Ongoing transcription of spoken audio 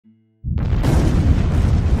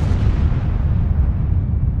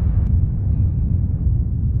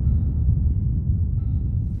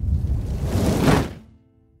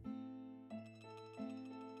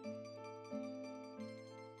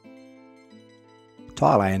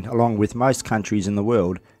Thailand, along with most countries in the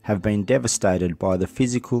world, have been devastated by the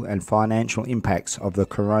physical and financial impacts of the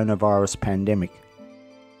coronavirus pandemic.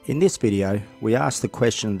 In this video, we ask the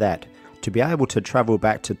question that, to be able to travel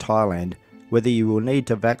back to Thailand, whether you will need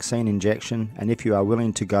a vaccine injection and if you are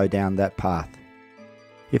willing to go down that path.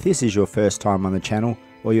 If this is your first time on the channel,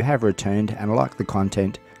 or you have returned and like the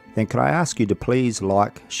content, then could I ask you to please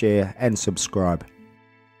like, share and subscribe.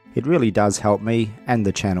 It really does help me and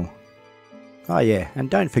the channel. Oh yeah, and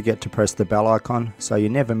don't forget to press the bell icon so you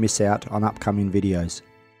never miss out on upcoming videos.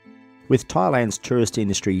 With Thailand's tourist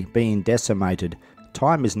industry being decimated,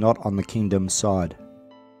 time is not on the kingdom's side.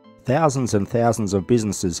 Thousands and thousands of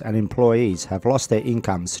businesses and employees have lost their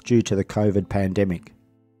incomes due to the COVID pandemic.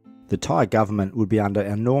 The Thai government would be under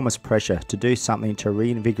enormous pressure to do something to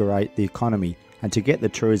reinvigorate the economy and to get the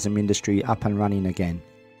tourism industry up and running again.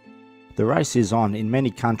 The race is on in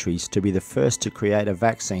many countries to be the first to create a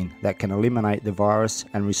vaccine that can eliminate the virus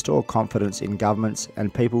and restore confidence in governments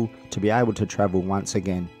and people to be able to travel once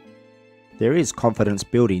again. There is confidence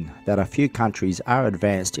building that a few countries are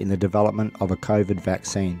advanced in the development of a COVID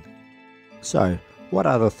vaccine. So, what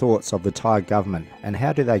are the thoughts of the Thai government and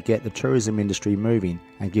how do they get the tourism industry moving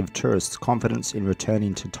and give tourists confidence in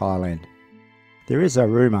returning to Thailand? There is a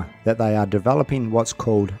rumour that they are developing what's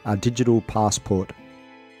called a digital passport.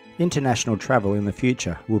 International travel in the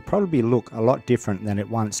future will probably look a lot different than it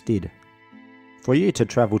once did. For you to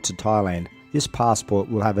travel to Thailand, this passport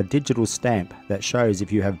will have a digital stamp that shows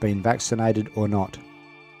if you have been vaccinated or not.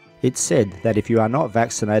 It's said that if you are not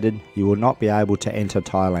vaccinated, you will not be able to enter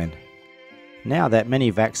Thailand. Now that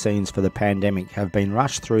many vaccines for the pandemic have been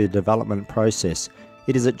rushed through the development process,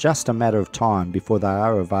 it is just a matter of time before they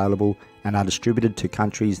are available and are distributed to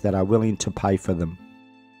countries that are willing to pay for them.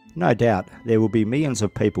 No doubt there will be millions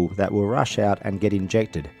of people that will rush out and get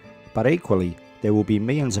injected, but equally there will be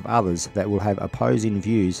millions of others that will have opposing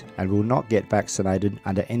views and will not get vaccinated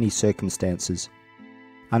under any circumstances.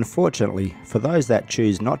 Unfortunately, for those that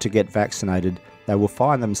choose not to get vaccinated, they will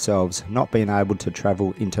find themselves not being able to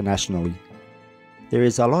travel internationally. There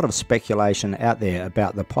is a lot of speculation out there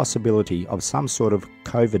about the possibility of some sort of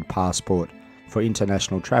COVID passport for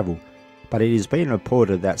international travel, but it is being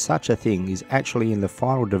reported that such a thing is actually in the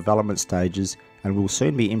final development stages and will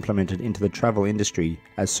soon be implemented into the travel industry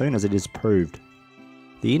as soon as it is approved.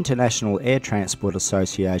 The International Air Transport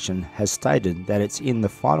Association has stated that it's in the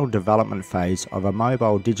final development phase of a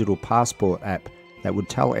mobile digital passport app that would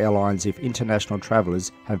tell airlines if international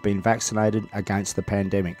travellers have been vaccinated against the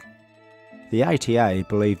pandemic. The ATA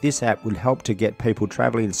believe this app will help to get people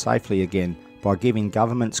travelling safely again by giving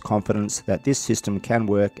governments confidence that this system can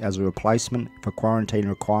work as a replacement for quarantine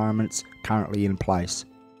requirements currently in place.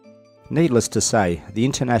 Needless to say, the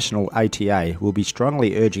International ATA will be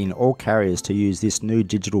strongly urging all carriers to use this new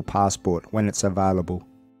digital passport when it's available.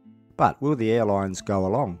 But will the airlines go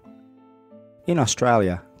along? In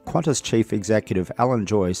Australia, Qantas Chief Executive Alan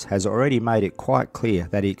Joyce has already made it quite clear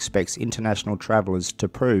that he expects international travellers to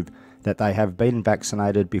prove that they have been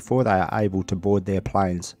vaccinated before they are able to board their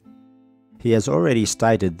planes. He has already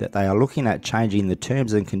stated that they are looking at changing the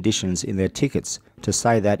terms and conditions in their tickets to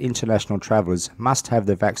say that international travellers must have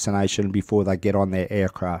the vaccination before they get on their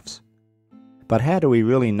aircrafts. But how do we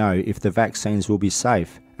really know if the vaccines will be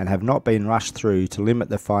safe and have not been rushed through to limit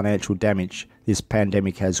the financial damage this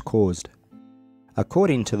pandemic has caused?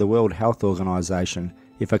 According to the World Health Organization,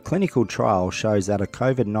 if a clinical trial shows that a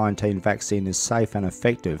COVID-19 vaccine is safe and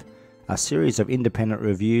effective, a series of independent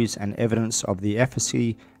reviews and evidence of the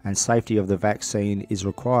efficacy and safety of the vaccine is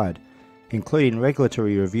required, including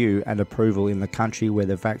regulatory review and approval in the country where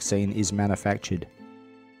the vaccine is manufactured.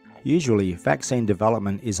 Usually, vaccine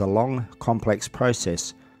development is a long, complex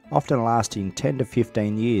process, often lasting 10 to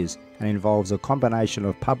 15 years and involves a combination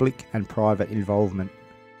of public and private involvement.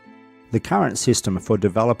 The current system for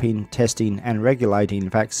developing, testing and regulating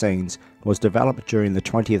vaccines was developed during the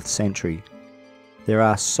 20th century. There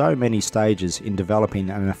are so many stages in developing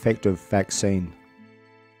an effective vaccine.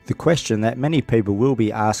 The question that many people will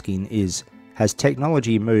be asking is, has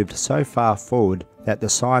technology moved so far forward that the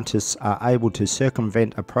scientists are able to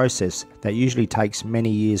circumvent a process that usually takes many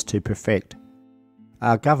years to perfect?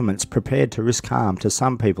 Are governments prepared to risk harm to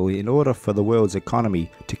some people in order for the world's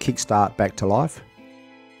economy to kickstart back to life?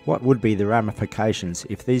 What would be the ramifications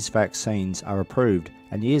if these vaccines are approved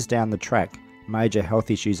and years down the track major health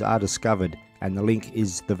issues are discovered and the link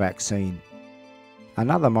is the vaccine?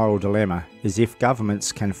 Another moral dilemma is if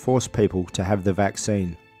governments can force people to have the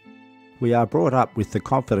vaccine. We are brought up with the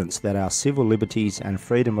confidence that our civil liberties and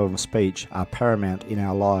freedom of speech are paramount in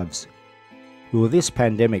our lives. Will this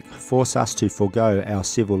pandemic force us to forego our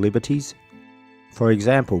civil liberties? For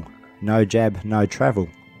example, No jab, no travel.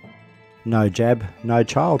 No jab, no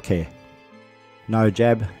childcare. No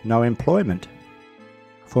jab, no employment.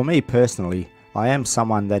 For me personally, I am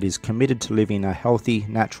someone that is committed to living a healthy,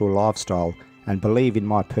 natural lifestyle and believe in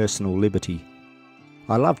my personal liberty.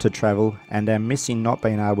 I love to travel and am missing not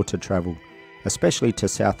being able to travel, especially to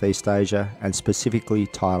Southeast Asia and specifically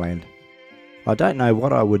Thailand. I don't know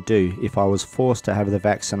what I would do if I was forced to have the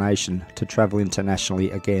vaccination to travel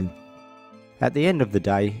internationally again. At the end of the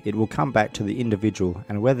day, it will come back to the individual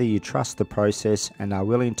and whether you trust the process and are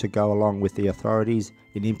willing to go along with the authorities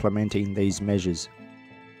in implementing these measures.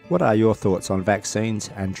 What are your thoughts on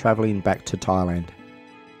vaccines and travelling back to Thailand?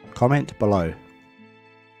 Comment below.